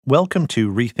Welcome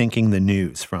to Rethinking the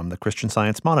News from the Christian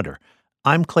Science Monitor.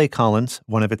 I'm Clay Collins,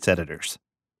 one of its editors.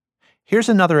 Here's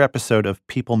another episode of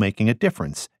People Making a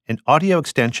Difference, an audio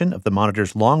extension of the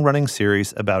Monitor's long-running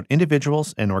series about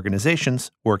individuals and organizations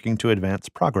working to advance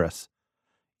progress.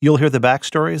 You'll hear the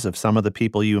backstories of some of the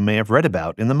people you may have read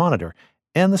about in the Monitor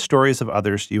and the stories of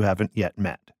others you haven't yet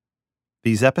met.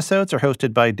 These episodes are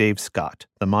hosted by Dave Scott,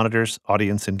 the Monitor's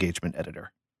audience engagement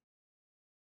editor.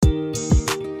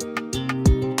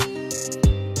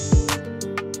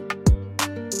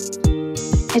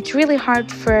 It's really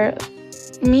hard for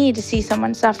me to see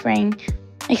someone suffering,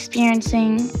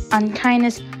 experiencing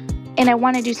unkindness, and I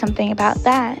want to do something about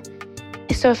that.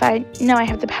 So if I know I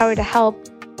have the power to help,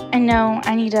 I know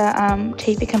I need to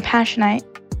take the compassion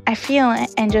I feel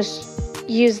and just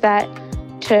use that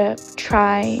to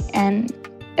try and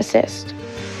assist.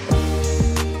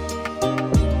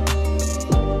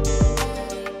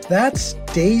 That's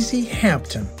Daisy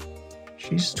Hampton.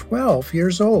 She's 12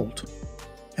 years old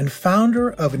and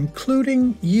founder of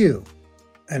Including You,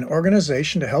 an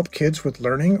organization to help kids with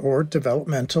learning or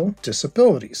developmental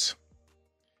disabilities.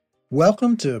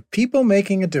 Welcome to People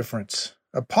Making a Difference,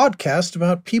 a podcast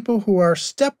about people who are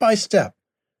step by step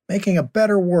making a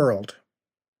better world.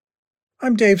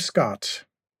 I'm Dave Scott.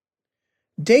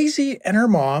 Daisy and her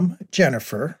mom,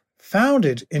 Jennifer,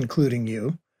 founded Including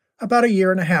You about 1.5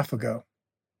 years ago.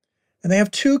 And they have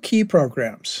 2 key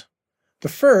programs. The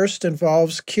first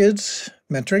involves kids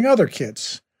mentoring other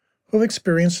kids who have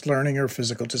experienced learning or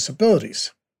physical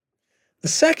disabilities. The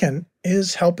second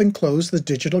is helping close the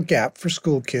digital gap for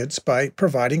school kids by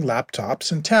providing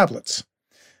laptops and tablets.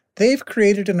 They've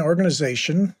created an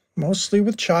organization, mostly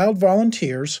with child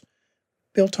volunteers,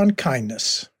 built on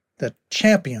kindness that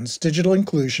champions digital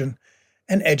inclusion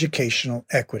and educational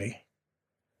equity.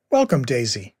 Welcome,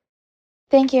 Daisy.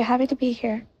 Thank you. Happy to be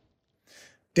here.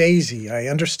 Daisy, I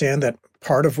understand that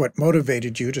part of what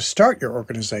motivated you to start your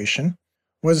organization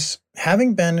was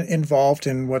having been involved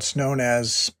in what's known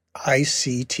as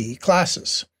ICT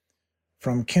classes,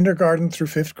 from kindergarten through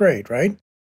 5th grade, right?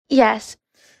 Yes.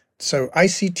 So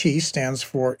ICT stands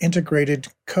for Integrated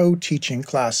Co-Teaching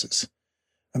Classes.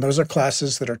 And those are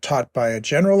classes that are taught by a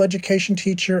general education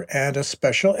teacher and a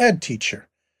special ed teacher.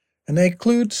 And they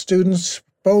include students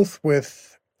both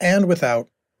with and without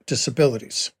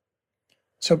disabilities.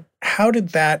 So how did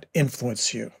that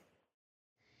influence you?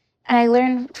 And I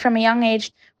learned from a young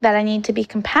age that I need to be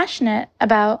compassionate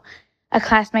about a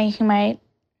classmate who might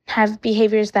have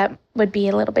behaviors that would be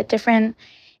a little bit different,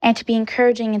 and to be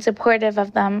encouraging and supportive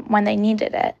of them when they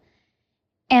needed it.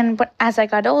 And as I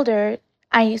got older,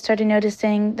 I started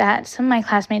noticing that some of my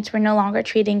classmates were no longer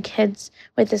treating kids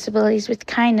with disabilities with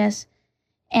kindness,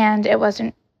 and it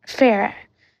wasn't fair.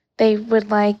 They would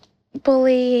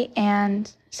bully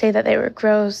and say that they were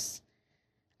gross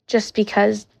just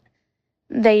because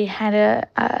they had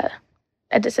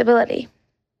a disability.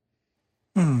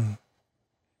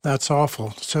 That's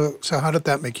awful. So how did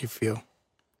that make you feel?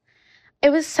 It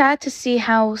was sad to see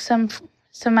how some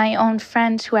of my own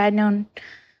friends who I had known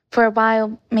for a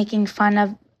while making fun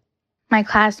of my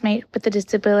classmate with the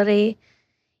disability.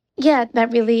 Yeah,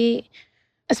 that really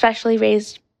especially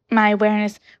raised my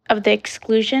awareness of the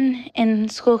exclusion in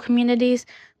school communities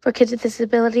for kids with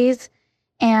disabilities.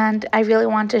 And I really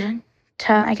wanted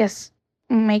to,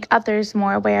 make others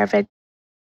more aware of it.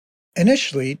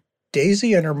 Initially,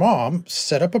 Daisy and her mom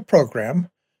set up a program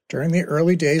during the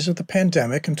early days of the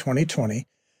pandemic in 2020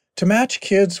 to match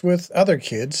kids with other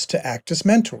kids to act as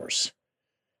mentors.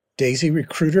 Daisy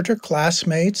recruited her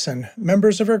classmates and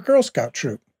members of her Girl Scout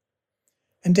troop.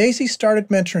 And Daisy started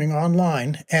mentoring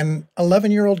online an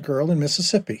 11-year-old girl in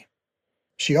Mississippi.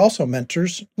 She also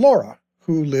mentors Laura,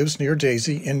 who lives near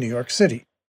Daisy in New York City.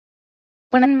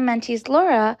 One of my mentees,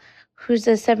 Laura, who's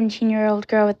a 17-year-old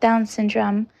girl with Down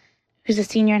syndrome, who's a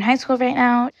senior in high school right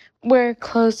now, we're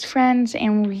close friends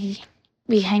and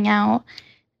we hang out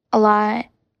a lot.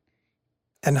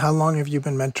 And how long have you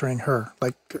been mentoring her?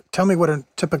 Tell me what a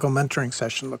typical mentoring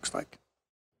session looks like.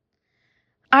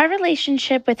 Our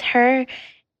relationship with her,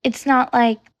 it's not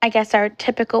our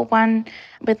typical one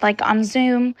with on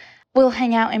Zoom. We'll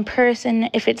hang out in person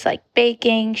if it's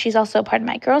baking. She's also a part of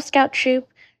my Girl Scout troop.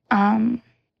 I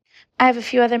have a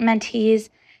few other mentees.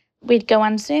 We'd go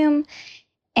on Zoom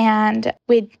and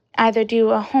we'd either do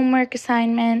a homework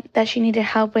assignment that she needed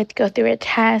help with, go through a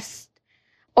test,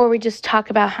 or we just talk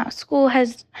about how school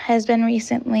has been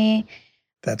recently.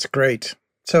 That's great.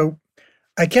 So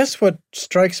I guess what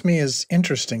strikes me as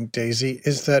interesting, Daisy,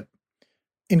 is that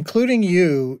Including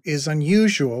You is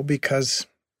unusual because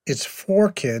it's for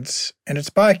kids and it's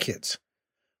by kids.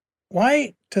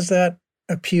 Why does that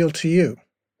appeal to you?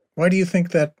 Why do you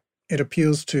think that it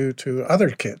appeals to other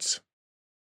kids?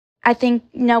 I think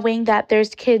knowing that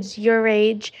there's kids your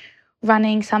age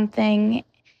running something,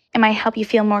 it might help you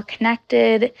feel more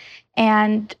connected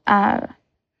and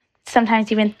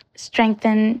sometimes even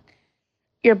strengthen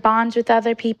your bonds with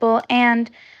other people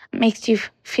and makes you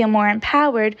feel more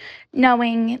empowered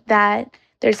knowing that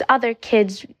there's other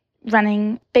kids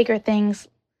running bigger things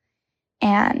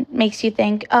and makes you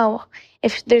think, oh,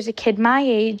 if there's a kid my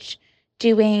age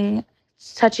doing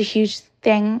such a huge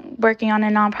thing, working on a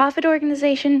nonprofit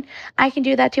organization, I can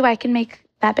do that too. I can make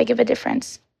that big of a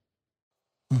difference.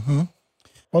 Mm-hmm.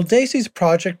 Well, Daisy's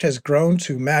project has grown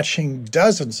to matching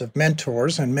dozens of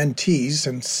mentors and mentees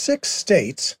in 6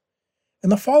 states. In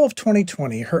the fall of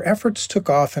 2020, her efforts took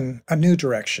off in a new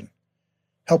direction,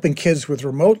 helping kids with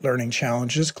remote learning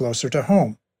challenges closer to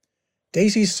home.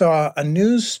 Daisy saw a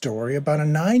news story about a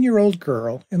 9-year-old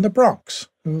girl in the Bronx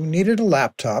who needed a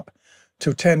laptop to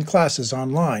attend classes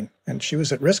online, and she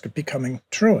was at risk of becoming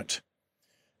truant.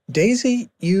 Daisy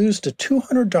used a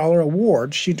 $200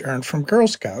 award she'd earned from Girl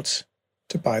Scouts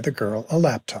to buy the girl a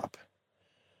laptop.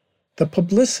 The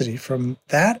publicity from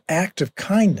that act of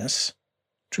kindness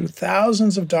drew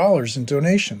thousands of dollars in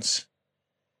donations.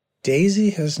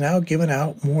 Daisy has now given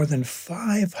out more than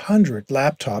 500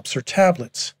 laptops or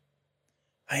tablets.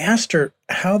 I asked her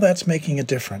how that's making a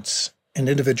difference in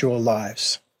individual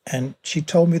lives, and she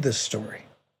told me this story.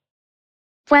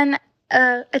 When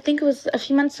I think it was a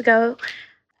few months ago,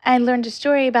 I learned a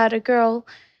story about a girl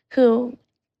who,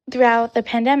 throughout the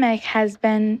pandemic, has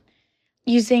been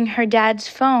using her dad's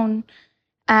phone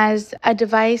as a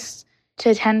device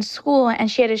to attend school,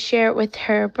 and she had to share it with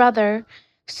her brother,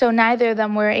 so neither of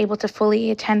them were able to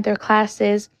fully attend their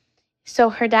classes.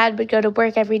 So her dad would go to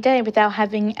work every day without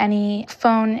having any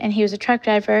phone, and he was a truck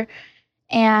driver.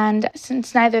 And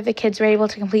since neither of the kids were able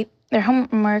to complete their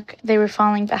homework, they were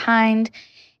falling behind.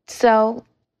 So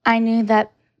I knew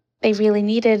that they really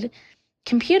needed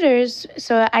computers,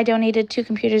 so I donated 2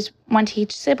 computers, one to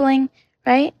each sibling,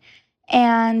 right?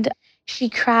 And she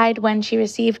cried when she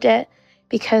received it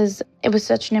because it was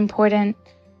such an important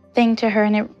thing to her,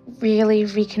 and it really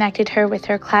reconnected her with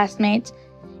her classmates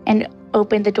and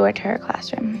opened the door to her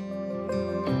classroom.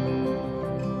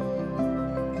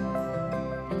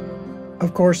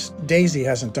 Of course, Daisy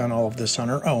hasn't done all of this on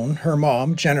her own. Her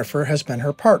mom, Jennifer, has been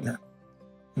her partner.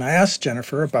 And I asked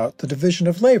Jennifer about the division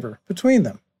of labor between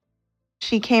them.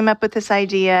 She came up with this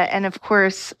idea, and of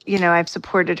course, I've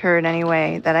supported her in any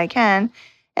way that I can.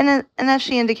 And as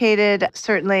she indicated,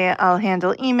 certainly I'll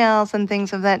handle emails and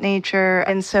things of that nature.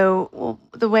 And so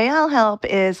the way I'll help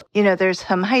is, there's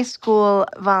some high school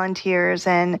volunteers,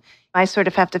 and I sort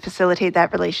of have to facilitate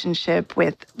that relationship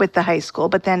with the high school.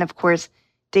 But then, of course,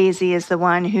 Daisy is the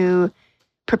one who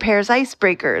prepares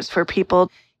icebreakers for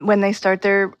people when they start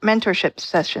their mentorship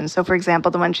sessions. So, for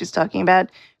example, the one she's talking about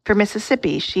for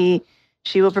Mississippi, she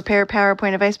will prepare a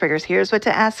PowerPoint of icebreakers. Here's what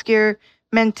to ask your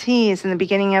mentees in the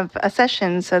beginning of a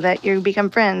session so that you become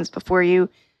friends before you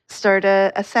start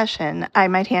a session. I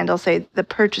might handle, say, the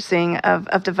purchasing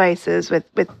of devices with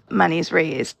monies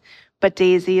raised. But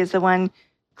Daisy is the one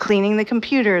cleaning the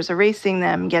computers, erasing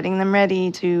them, getting them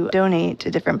ready to donate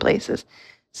to different places.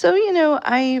 So,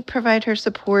 I provide her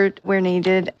support where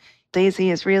needed.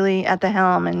 Daisy is really at the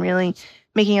helm and really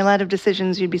making a lot of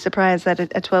decisions you'd be surprised that a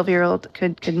 12-year-old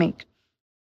could make.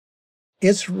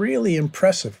 It's really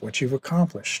impressive what you've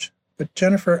accomplished. But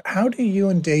Jennifer, how do you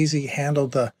and Daisy handle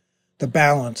the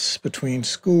balance between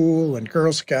school and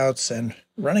Girl Scouts and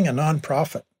running a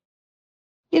nonprofit?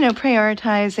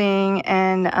 Prioritizing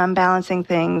and balancing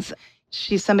things.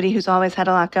 She's somebody who's always had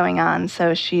a lot going on,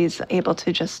 so she's able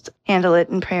to just handle it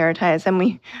and prioritize. And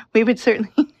we would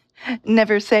certainly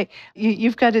never say,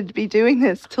 you've got to be doing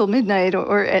this till midnight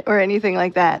or anything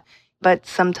like that. But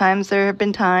sometimes there have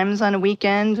been times on a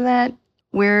weekend that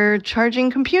we're charging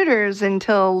computers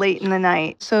until late in the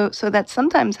night. So that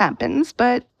sometimes happens,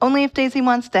 but only if Daisy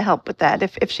wants to help with that.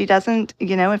 If she doesn't,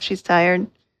 if she's tired,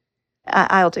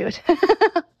 I'll do it.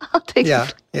 I'll take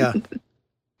it. Yeah.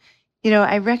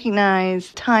 I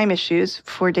recognize time issues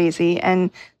for Daisy, and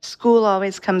school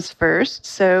always comes first.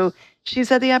 So she's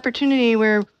had the opportunity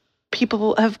where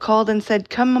people have called and said,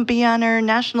 come be on our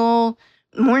national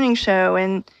morning show,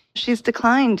 and she's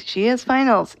declined. She has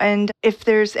finals. And if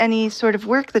there's any sort of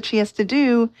work that she has to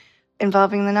do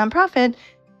involving the nonprofit,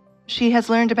 she has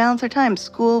learned to balance her time.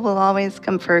 School will always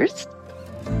come first.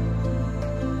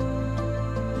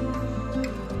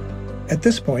 At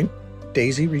this point,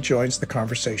 Daisy rejoins the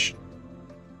conversation.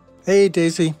 Hey,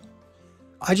 Daisy.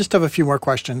 I just have a few more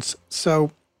questions.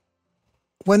 So,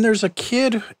 when there's a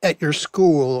kid at your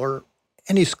school or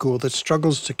any school that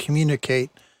struggles to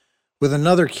communicate with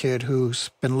another kid who's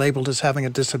been labeled as having a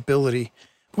disability,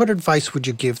 what advice would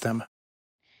you give them?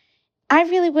 I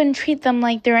really wouldn't treat them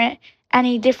like they're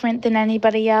any different than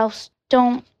anybody else.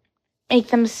 Don't make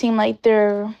them seem like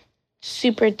they're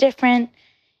super different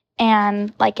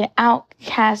and like an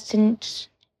outcast. And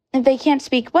if they can't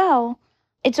speak well,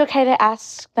 it's okay to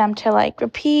ask them to like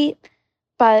repeat.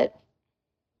 But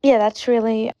yeah, that's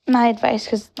really my advice,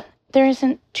 because there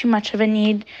isn't too much of a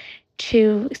need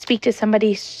to speak to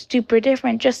somebody super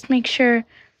different. Just make sure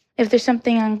if there's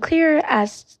something unclear,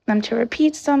 ask them to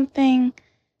repeat something,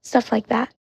 stuff like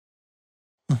that.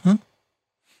 Mm-hmm.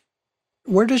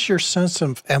 Where does your sense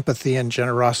of empathy and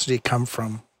generosity come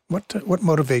from? What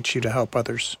motivates you to help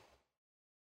others?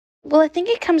 Well, I think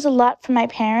it comes a lot from my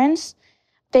parents.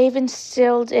 They've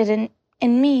instilled it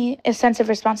in me, a sense of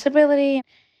responsibility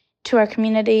to our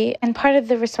community. And part of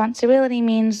the responsibility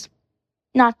means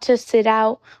not to sit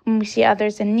out when we see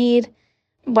others in need,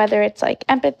 whether it's like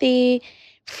empathy,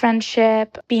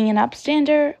 friendship, being an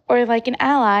upstander, or like an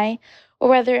ally, or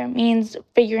whether it means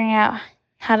figuring out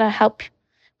how to help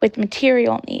with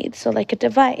material needs, so like a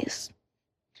device.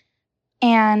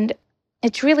 And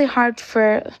it's really hard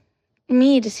for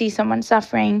me to see someone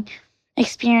suffering,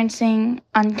 experiencing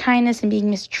unkindness and being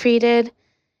mistreated,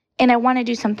 and I want to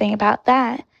do something about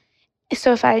that.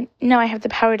 So if I know I have the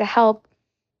power to help,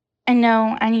 I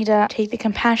know I need to take the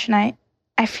compassion I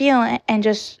feel and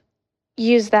just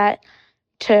use that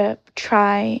to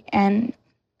try and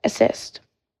assist.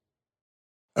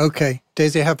 Okay,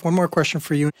 Daisy, I have one more question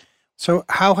for you. So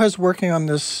how has working on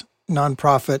this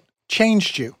nonprofit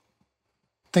changed you?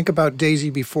 Think about Daisy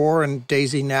before and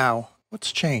Daisy now.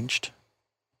 What's changed?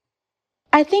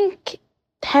 I think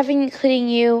having Including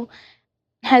You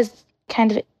has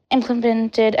kind of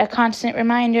implemented a constant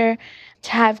reminder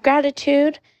to have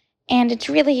gratitude, and it's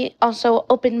really also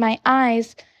opened my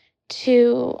eyes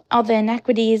to all the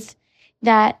inequities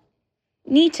that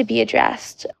need to be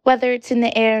addressed, whether it's in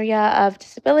the area of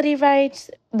disability rights,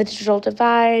 the digital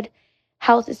divide,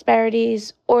 health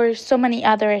disparities, or so many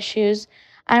other issues.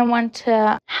 I want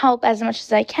to help as much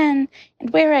as I can and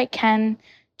where I can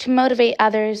to motivate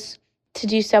others to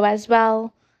do so as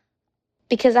well,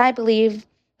 because I believe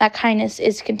that kindness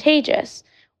is contagious.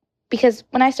 Because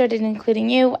when I started Including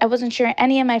You, I wasn't sure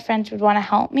any of my friends would want to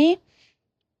help me.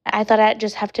 I thought I'd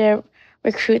just have to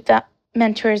recruit the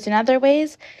mentors in other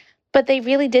ways, but they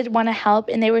really did want to help,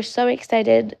 and they were so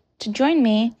excited to join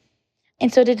me,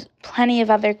 and so did plenty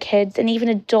of other kids and even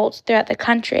adults throughout the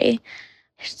country.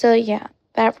 So yeah,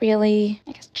 that really,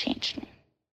 I guess, changed me.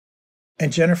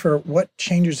 And Jennifer, what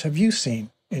changes have you seen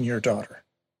in your daughter?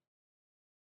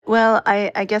 Well,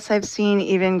 I guess I've seen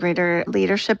even greater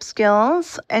leadership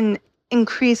skills and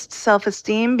increased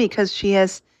self-esteem, because she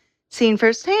has seen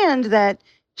firsthand that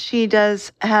she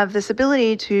does have this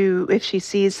ability to, if she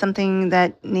sees something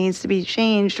that needs to be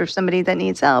changed or somebody that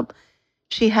needs help,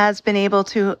 she has been able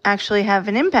to actually have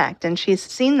an impact, and she's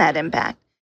seen that impact.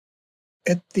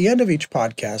 At the end of each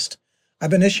podcast,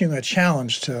 I've been issuing a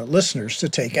challenge to listeners to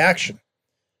take action.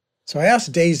 So I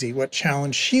asked Daisy what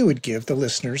challenge she would give the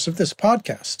listeners of this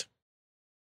podcast.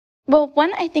 Well,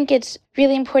 one, I think it's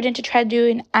really important to try to do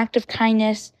an act of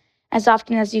kindness as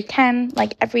often as you can,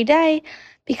 like every day,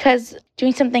 because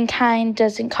doing something kind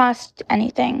doesn't cost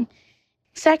anything.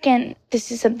 Second,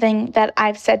 this is something that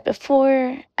I've said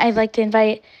before. I'd like to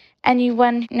invite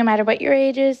anyone, no matter what your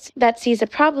age is, that sees a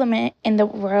problem in the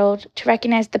world to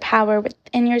recognize the power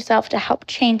within yourself to help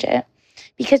change it.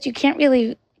 Because you can't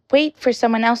really wait for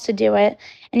someone else to do it,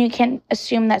 and you can't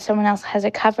assume that someone else has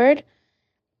it covered.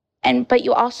 But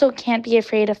you also can't be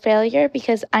afraid of failure,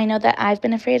 because I know that I've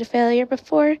been afraid of failure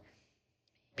before.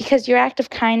 Because your act of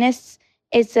kindness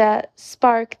is a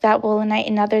spark that will ignite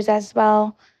in others as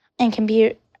well, and can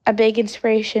be a big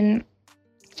inspiration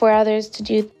for others to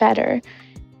do better.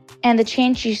 And the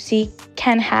change you see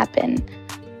can happen.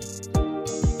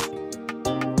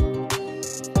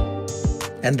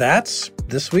 And that's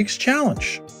this week's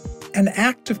challenge. An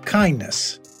act of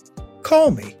kindness.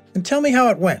 Call me and tell me how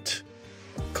it went.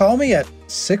 Call me at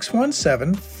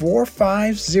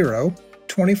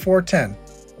 617-450-2410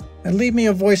 and leave me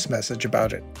a voice message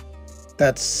about it.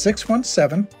 That's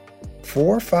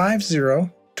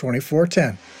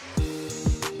 617-450-2410.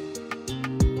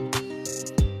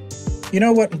 You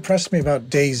know what impressed me about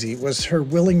Daisy was her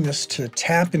willingness to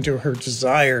tap into her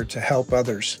desire to help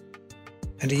others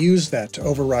and to use that to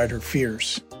override her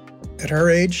fears. At her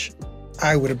age,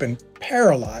 I would have been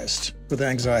paralyzed with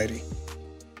anxiety.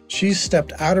 She's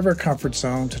stepped out of her comfort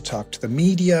zone to talk to the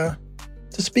media,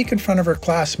 to speak in front of her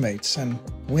classmates and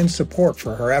win support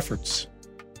for her efforts.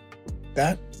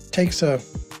 That takes a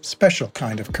special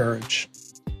kind of courage.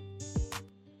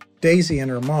 Daisy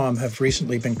and her mom have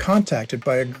recently been contacted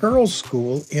by a girls'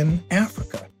 school in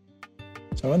Africa.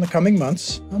 So in the coming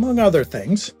months, among other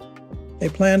things, they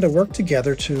plan to work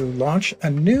together to launch a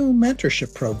new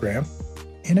mentorship program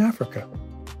in Africa.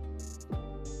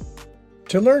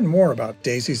 To learn more about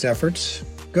Daisy's efforts,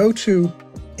 go to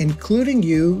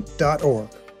includingyou.org,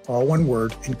 all one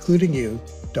word,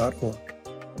 includingyou.org.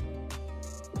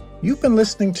 You've been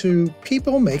listening to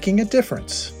People Making a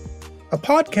Difference, a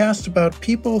podcast about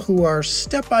people who are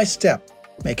step by step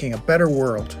making a better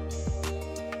world.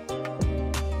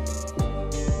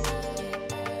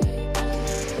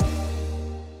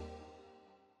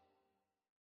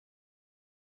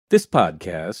 This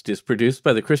podcast is produced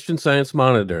by the Christian Science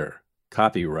Monitor.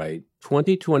 Copyright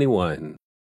 2021.